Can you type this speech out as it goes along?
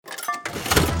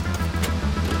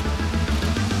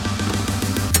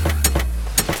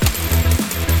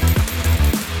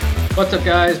What's up,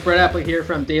 guys? Brett Appley here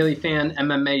from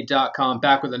DailyFanMMA.com,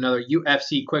 back with another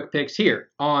UFC Quick Picks here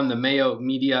on the Mayo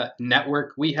Media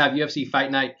Network. We have UFC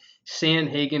Fight Night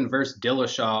Sandhagen versus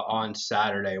Dillashaw on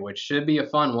Saturday, which should be a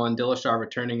fun one. Dillashaw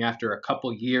returning after a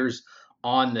couple years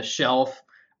on the shelf.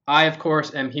 I, of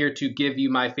course, am here to give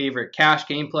you my favorite cash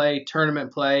game play,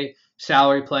 tournament play,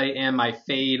 salary play, and my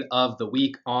fade of the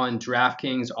week on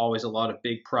DraftKings. Always a lot of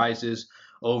big prizes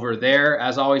over there.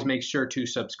 As always, make sure to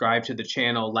subscribe to the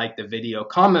channel, like the video,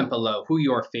 comment below who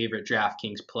your favorite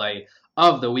DraftKings play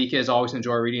of the week is. Always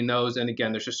enjoy reading those. And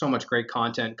again, there's just so much great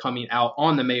content coming out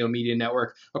on the Mayo Media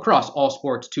Network across all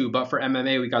sports too. But for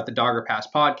MMA, we got the Dogger Pass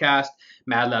podcast.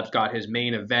 Mad Lab's got his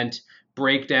main event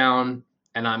breakdown,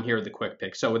 and I'm here with the quick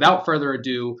pick. So without further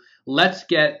ado, let's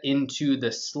get into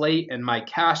the slate. And my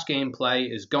cash game play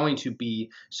is going to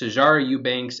be Sijara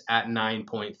Eubanks at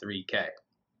 9.3K.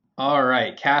 All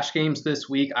right, cash games this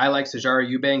week. I like Sijara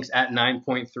Eubanks at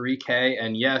 9.3K.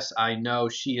 And yes, I know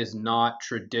she is not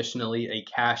traditionally a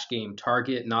cash game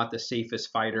target, not the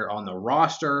safest fighter on the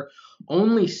roster.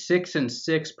 Only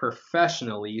 6-6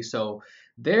 professionally. So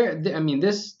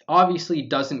this obviously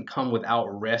doesn't come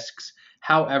without risks.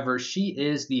 However, she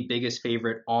is the biggest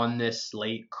favorite on this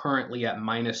slate, currently at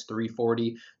minus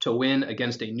 340 to win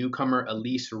against a newcomer,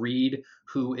 Elise Reed,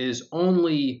 who is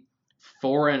only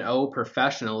 4-0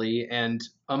 professionally. And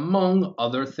among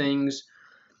other things,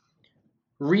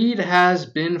 Reed has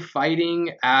been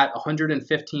fighting at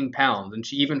 115 pounds, and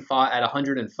she even fought at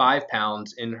 105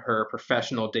 pounds in her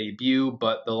professional debut,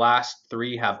 but the last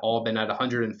three have all been at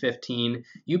 115.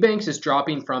 Eubanks is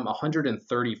dropping from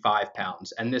 135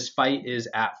 pounds, and this fight is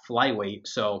at flyweight,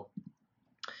 so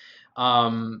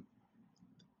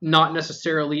not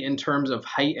necessarily in terms of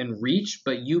height and reach,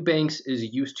 but Eubanks is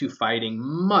used to fighting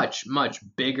much, much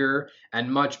bigger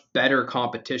and much better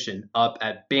competition up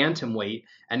at bantamweight,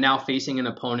 and now facing an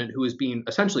opponent who is being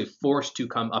essentially forced to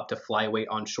come up to flyweight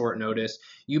on short notice.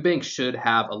 Eubanks should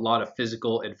have a lot of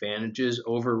physical advantages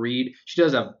over Reed. She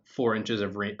does have 4 inches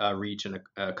of reach and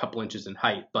a couple inches in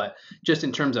height, but just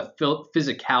in terms of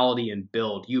physicality and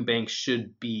build, Eubanks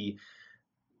should be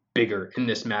bigger in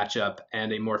this matchup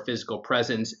and a more physical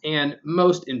presence. And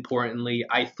most importantly,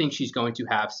 I think she's going to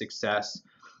have success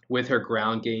with her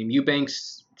ground game.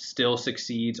 Eubanks still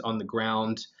succeeds on the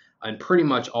ground in pretty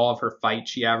much all of her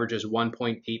fights. She averages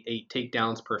 1.88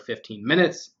 takedowns per 15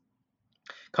 minutes,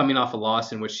 coming off a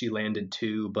loss in which she landed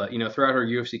 2. But, throughout her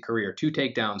UFC career, 2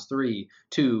 takedowns, 3,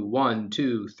 2, 1,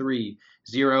 2, 3,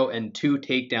 0, and 2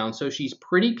 takedowns. So she's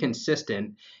pretty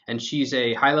consistent, and she's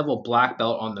a high-level black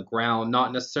belt on the ground.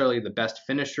 Not necessarily the best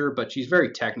finisher, but she's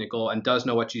very technical and does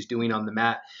know what she's doing on the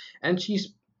mat. And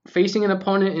she's facing an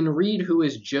opponent in Reed who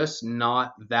is just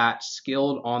not that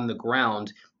skilled on the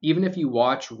ground. Even if you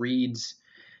watch Reed's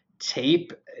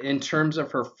tape in terms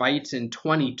of her fights in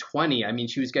 2020,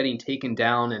 she was getting taken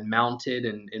down and mounted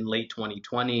in late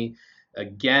 2020.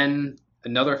 Again,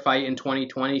 another fight in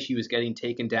 2020, she was getting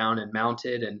taken down and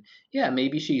mounted. And yeah,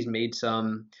 maybe she's made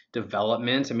some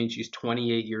developments. She's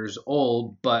 28 years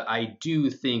old, but I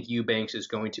do think Eubanks is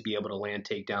going to be able to land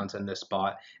takedowns in this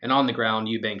spot. And on the ground,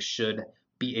 Eubanks should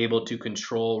be able to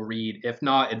control Reed, if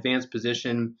not advance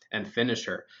position and finish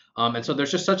her. And so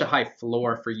there's just such a high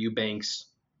floor for Eubanks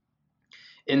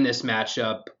in this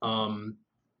matchup.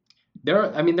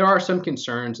 There are some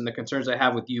concerns, and the concerns I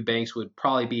have with Eubanks would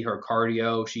probably be her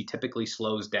cardio. She typically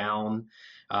slows down.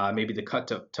 Maybe the cut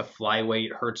to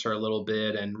flyweight hurts her a little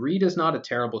bit. And Reed is not a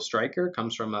terrible striker,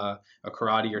 comes from a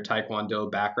karate or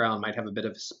taekwondo background, might have a bit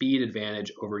of a speed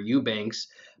advantage over Eubanks.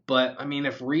 But,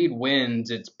 if Reed wins,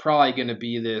 it's probably going to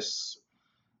be this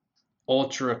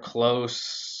ultra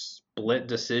close split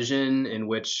decision in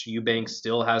which Eubanks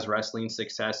still has wrestling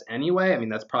success anyway.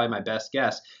 That's probably my best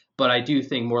guess. But I do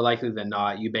think more likely than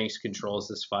not, Eubanks controls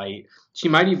this fight. She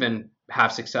might even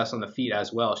have success on the feet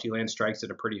as well. She lands strikes at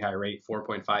a pretty high rate,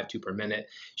 4.52 per minute.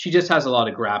 She just has a lot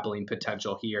of grappling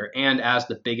potential here. And as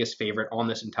the biggest favorite on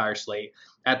this entire slate,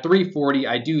 at 340,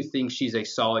 I do think she's a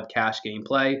solid cash game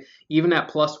play. Even at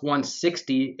plus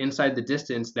 160 inside the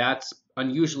distance, that's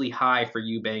unusually high for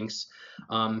Eubanks.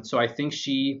 So I think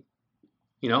she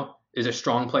is a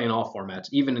strong play in all formats,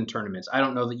 even in tournaments. I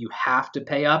don't know that you have to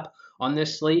pay up on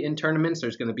this slate in tournaments.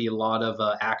 There's going to be a lot of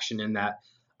action in that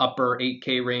upper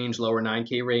 8K range, lower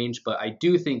 9K range, but I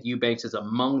do think Eubanks is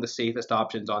among the safest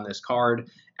options on this card.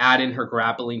 Add in her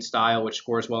grappling style, which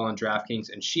scores well on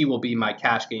DraftKings, and she will be my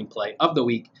cash game play of the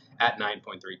week at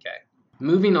 9.3K.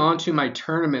 Moving on to my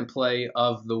tournament play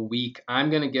of the week, I'm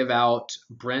going to give out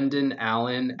Brendan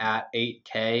Allen at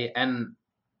 8K, and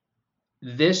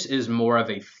this is more of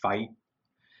a fight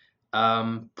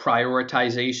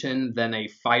prioritization than a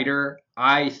fighter,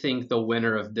 I think the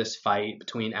winner of this fight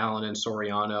between Allen and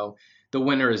Soriano, the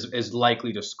winner is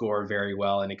likely to score very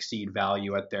well and exceed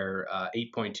value at their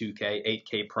 8.2K,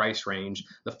 8K price range.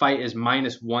 The fight is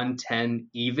minus 110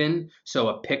 even, so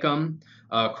a pick 'em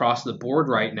across the board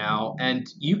right now, and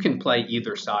you can play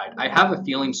either side. I have a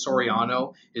feeling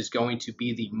Soriano is going to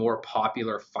be the more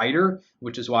popular fighter,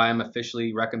 which is why I'm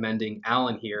officially recommending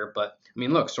Allen here. But I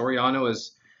mean, look, Soriano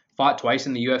is fought twice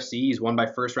in the UFC. He's won by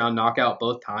first round knockout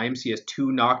both times. He has 2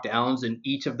 knockdowns in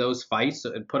each of those fights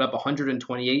and put up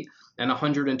 128 and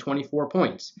 124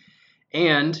 points.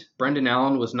 And Brendan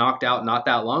Allen was knocked out not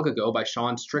that long ago by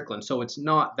Sean Strickland. So it's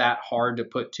not that hard to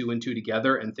put 2 and 2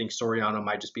 together and think Soriano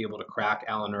might just be able to crack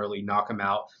Allen early, knock him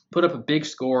out, put up a big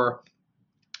score.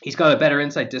 He's got a better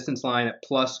inside distance line at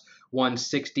plus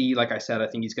 160. Like I said, I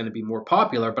think he's going to be more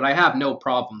popular, but I have no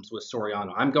problems with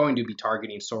Soriano. I'm going to be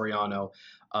targeting Soriano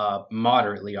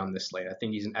moderately on this slate. I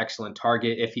think he's an excellent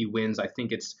target. If he wins, I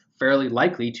think it's fairly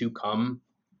likely to come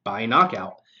by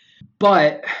knockout.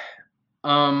 But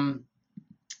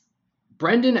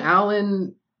Brendan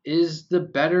Allen is the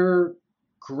better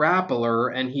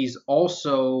grappler, and he's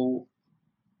also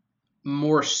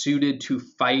more suited to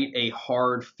fight a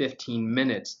hard 15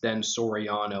 minutes than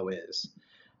Soriano is.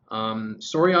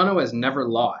 Soriano has never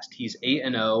lost. He's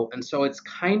 8-0, and so it's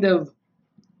kind of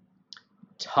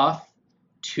tough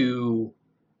to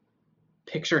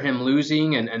picture him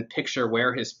losing and picture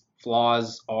where his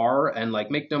flaws are. And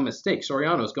like, make no mistake,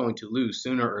 Soriano is going to lose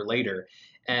sooner or later.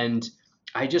 And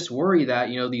I just worry that,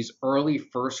 these early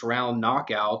first round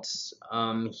knockouts,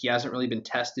 he hasn't really been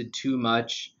tested too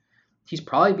much. He's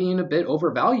probably being a bit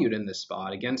overvalued in this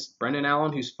spot against Brendan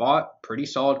Allen, who's fought pretty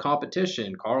solid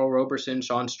competition. Carl Roberson,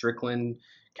 Sean Strickland,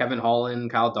 Kevin Holland,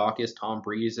 Kyle Dawkins, Tom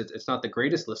Breeze. It's not the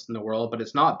greatest list in the world, but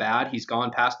it's not bad. He's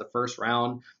gone past the first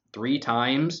round 3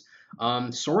 times.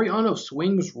 Soriano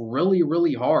swings really,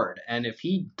 really hard, and if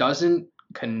he doesn't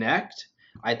connect,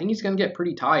 I think he's going to get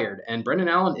pretty tired. And Brendan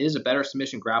Allen is a better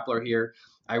submission grappler here.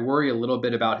 I worry a little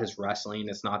bit about his wrestling.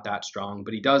 It's not that strong,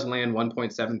 but he does land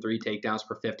 1.73 takedowns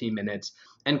per 15 minutes,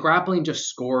 and grappling just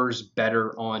scores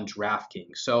better on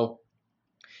DraftKings. So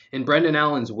in Brendan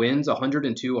Allen's wins,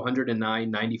 102,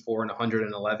 109, 94, and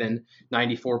 111,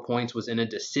 94 points was in a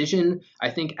decision. I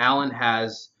think Allen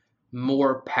has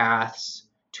more paths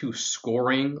to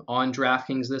scoring on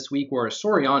DraftKings this week, whereas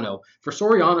for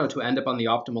Soriano to end up on the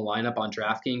optimal lineup on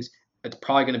DraftKings, it's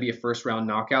probably going to be a first round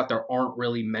knockout. There aren't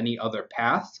really many other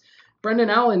paths.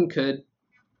 Brendan Allen could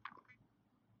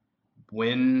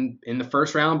win in the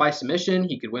first round by submission.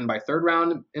 He could win by third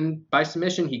round by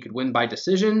submission. He could win by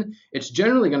decision. It's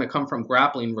generally going to come from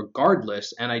grappling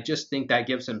regardless, and I just think that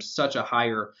gives him such a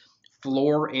higher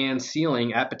floor and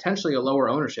ceiling at potentially a lower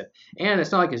ownership. And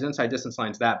it's not like his inside distance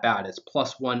line's that bad. It's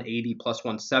plus 180, plus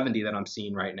 170 that I'm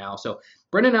seeing right now. So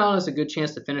Brendan Allen has a good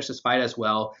chance to finish this fight as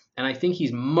well. And I think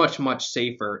he's much, much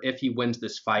safer if he wins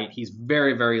this fight. He's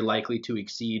very, very likely to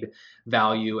exceed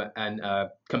value and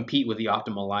compete with the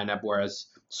optimal lineup, whereas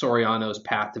Soriano's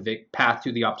path to the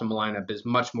optimal lineup is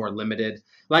much more limited.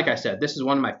 Like I said, this is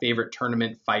one of my favorite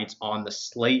tournament fights on the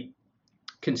slate.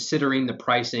 Considering the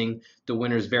pricing, the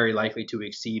winner is very likely to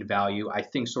exceed value. I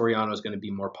think Soriano is going to be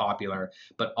more popular,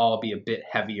 but I'll be a bit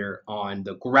heavier on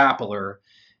the grappler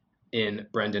in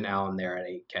Brendan Allen there at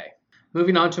 8K.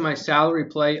 Moving on to my salary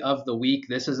play of the week.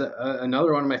 This is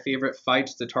another one of my favorite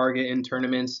fights to target in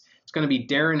tournaments. It's going to be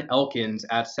Darren Elkins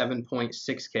at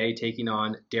 7.6K taking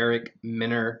on Darrick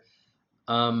Minner.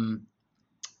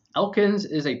 Elkins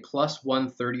is a plus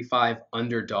 135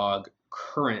 underdog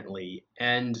currently,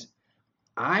 and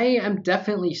I am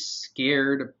definitely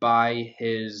scared by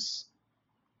his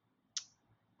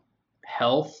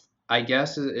health, I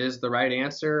guess is the right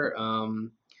answer.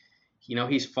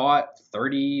 He's fought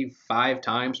 35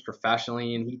 times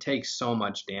professionally, and he takes so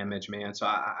much damage, man. So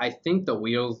I think the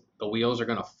wheels are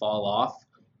going to fall off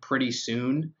pretty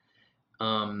soon,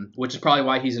 which is probably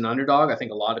why he's an underdog. I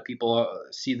think a lot of people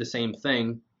see the same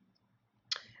thing.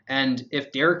 And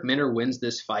if Darrick Minner wins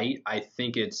this fight, I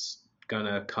think it's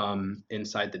gonna come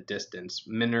inside the distance.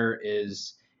 Minner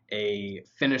is a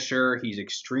finisher. He's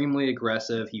extremely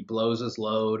aggressive. He blows his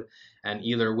load and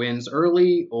either wins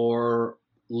early or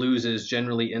loses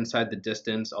generally inside the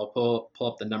distance. I'll pull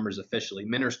up the numbers officially.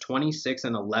 Minner's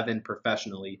 26-11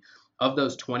 professionally. Of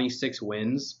those 26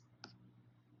 wins,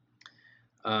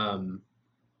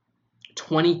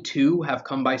 22 have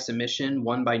come by submission,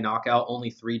 1 by knockout, only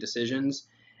 3 decisions.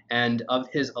 And of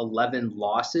his 11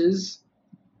 losses,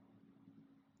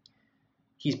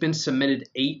 he's been submitted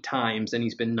 8 times and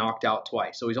he's been knocked out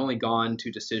twice. So he's only gone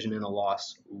to decision and a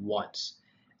loss once.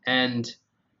 And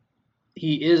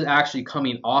he is actually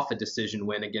coming off a decision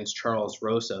win against Charles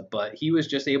Rosa, but he was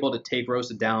just able to take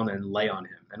Rosa down and lay on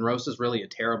him. And Rosa's really a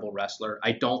terrible wrestler.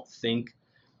 I don't think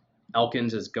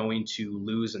Elkins is going to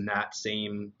lose in that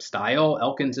same style.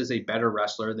 Elkins is a better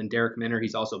wrestler than Darrick Minner.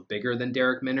 He's also bigger than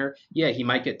Darrick Minner. Yeah, he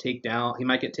might get taken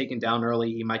down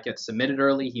early. He might get submitted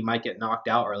early. He might get knocked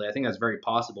out early. I think that's very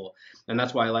possible, and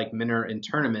that's why I like Minner in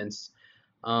tournaments.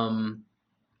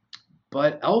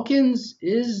 But Elkins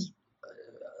is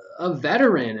a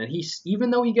veteran, and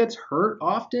even though he gets hurt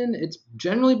often, it's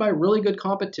generally by really good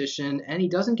competition, and he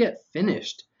doesn't get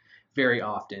finished very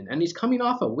often. And he's coming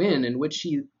off a win in which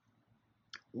he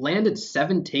landed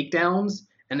 7 takedowns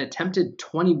and attempted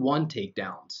 21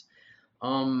 takedowns.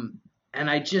 And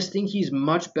I just think he's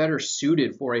much better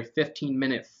suited for a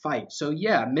 15-minute fight. So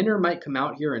yeah, Minner might come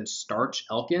out here and starch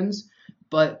Elkins,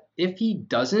 but if he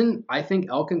doesn't, I think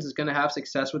Elkins is going to have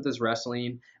success with his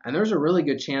wrestling, and there's a really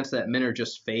good chance that Minner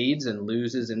just fades and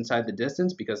loses inside the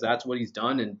distance, because that's what he's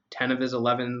done in 10 of his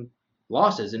 11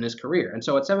 losses in his career. And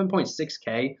so at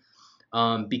 7.6K,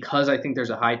 because I think there's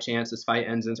a high chance this fight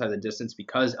ends inside the distance,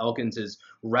 because Elkins is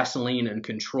wrestling and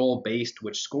control based,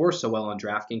 which scores so well on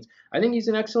DraftKings, I think he's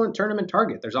an excellent tournament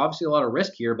target. There's obviously a lot of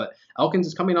risk here, but Elkins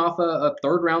is coming off a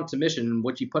third round submission in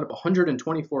which he put up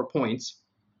 124 points.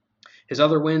 His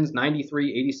other wins,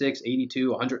 93, 86,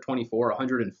 82, 124,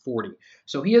 140.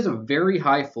 So he has a very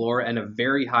high floor and a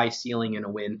very high ceiling in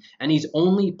a win, and he's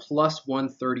only plus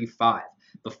 135.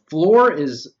 The floor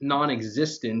is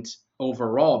non-existent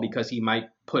overall because he might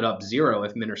put up 0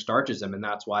 if Minner starches him, and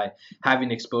that's why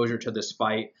having exposure to this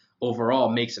fight overall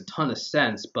makes a ton of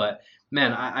sense. But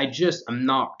man, I'm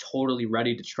not totally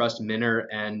ready to trust Minner,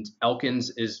 and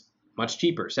Elkins is much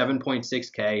cheaper,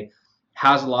 7.6K,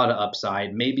 has a lot of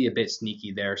upside, maybe a bit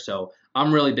sneaky there. So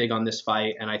I'm really big on this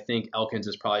fight, and I think Elkins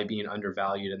is probably being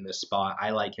undervalued in this spot. I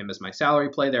like him as my salary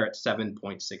play there at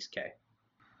 7.6K.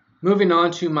 Moving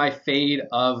on to my fade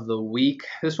of the week.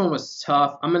 This one was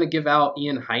tough. I'm going to give out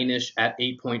Ian Heinisch at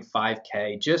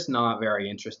 8.5K. Just not very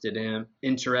interested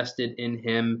in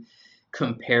him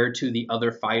compared to the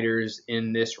other fighters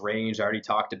in this range. I already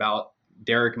talked about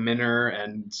Darrick Minner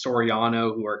and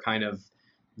Soriano, who are kind of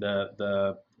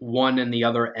the one and the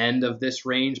other end of this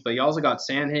range, but you also got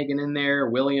Sandhagen in there,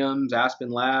 Williams,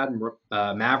 Aspen Ladd,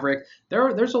 Maverick.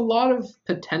 There's a lot of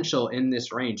potential in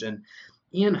this range, and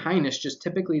Ian Heinisch just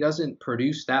typically doesn't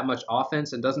produce that much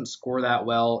offense and doesn't score that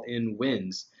well in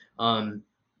wins.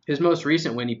 His most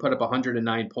recent win, he put up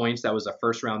 109 points. That was a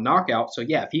first-round knockout. So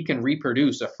yeah, if he can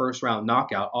reproduce a first-round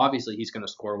knockout, obviously he's going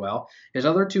to score well. His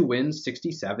other 2 wins,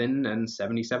 67 and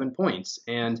 77 points.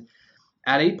 And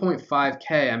at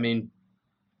 8.5K, I mean,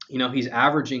 he's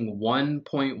averaging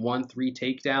 1.13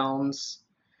 takedowns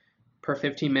per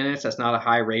 15 minutes. That's not a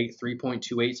high rate.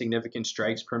 3.28 significant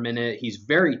strikes per minute. He's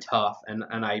very tough, and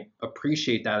I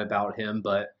appreciate that about him.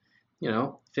 But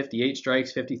 58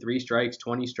 strikes, 53 strikes,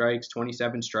 20 strikes,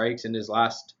 27 strikes in his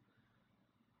last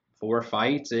 4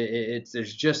 fights.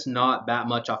 There's just not that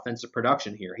much offensive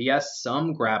production here. He has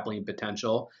some grappling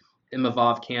potential.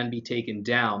 Imavov can be taken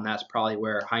down. That's probably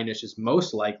where Heinisch is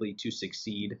most likely to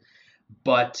succeed.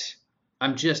 But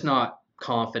I'm just not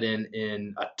confident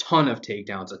in a ton of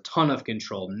takedowns, a ton of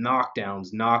control,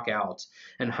 knockdowns, knockouts.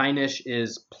 And Heinisch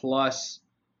is plus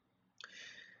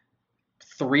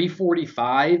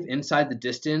 345 inside the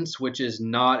distance, which is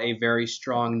not a very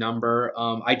strong number.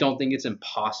 I don't think it's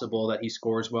impossible that he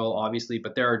scores well, obviously,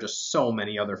 but there are just so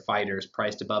many other fighters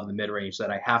priced above the mid-range that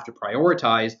I have to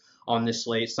prioritize on this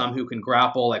slate. Some who can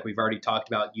grapple, like we've already talked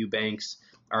about, Eubanks.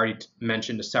 I already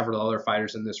mentioned several other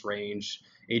fighters in this range.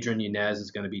 Adrian Yanez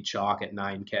is going to be chalk at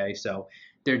 9K. So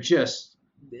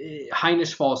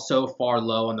Heinisch falls so far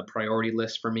low on the priority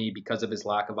list for me because of his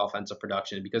lack of offensive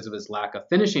production, because of his lack of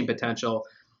finishing potential,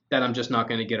 that I'm just not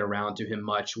going to get around to him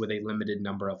much with a limited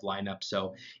number of lineups.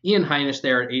 So Ian Heinisch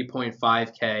there at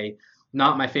 8.5K,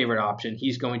 not my favorite option.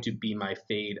 He's going to be my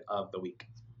fade of the week.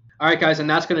 All right, guys, and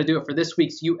that's going to do it for this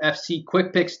week's UFC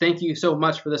Quick Picks. Thank you so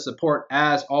much for the support.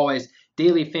 As always,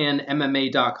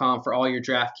 dailyfanmma.com for all your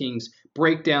DraftKings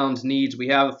breakdowns needs. We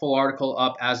have a full article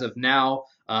up as of now.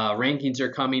 Rankings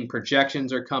are coming,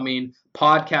 projections are coming,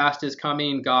 podcast is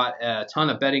coming, got a ton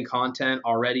of betting content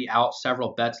already out, several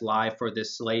bets live for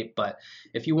this slate. But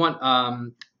if you want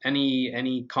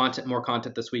any content, more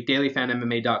content this week,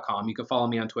 dailyfanmma.com. You can follow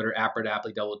me on Twitter at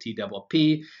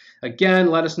BrettApley, Again,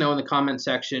 let us know in the comment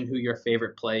section who your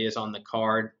favorite play is on the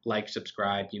card. Like,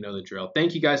 subscribe, you know the drill.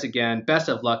 Thank you guys again. Best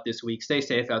of luck this week. Stay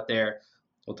safe out there.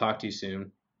 We'll talk to you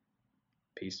soon.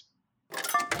 Peace.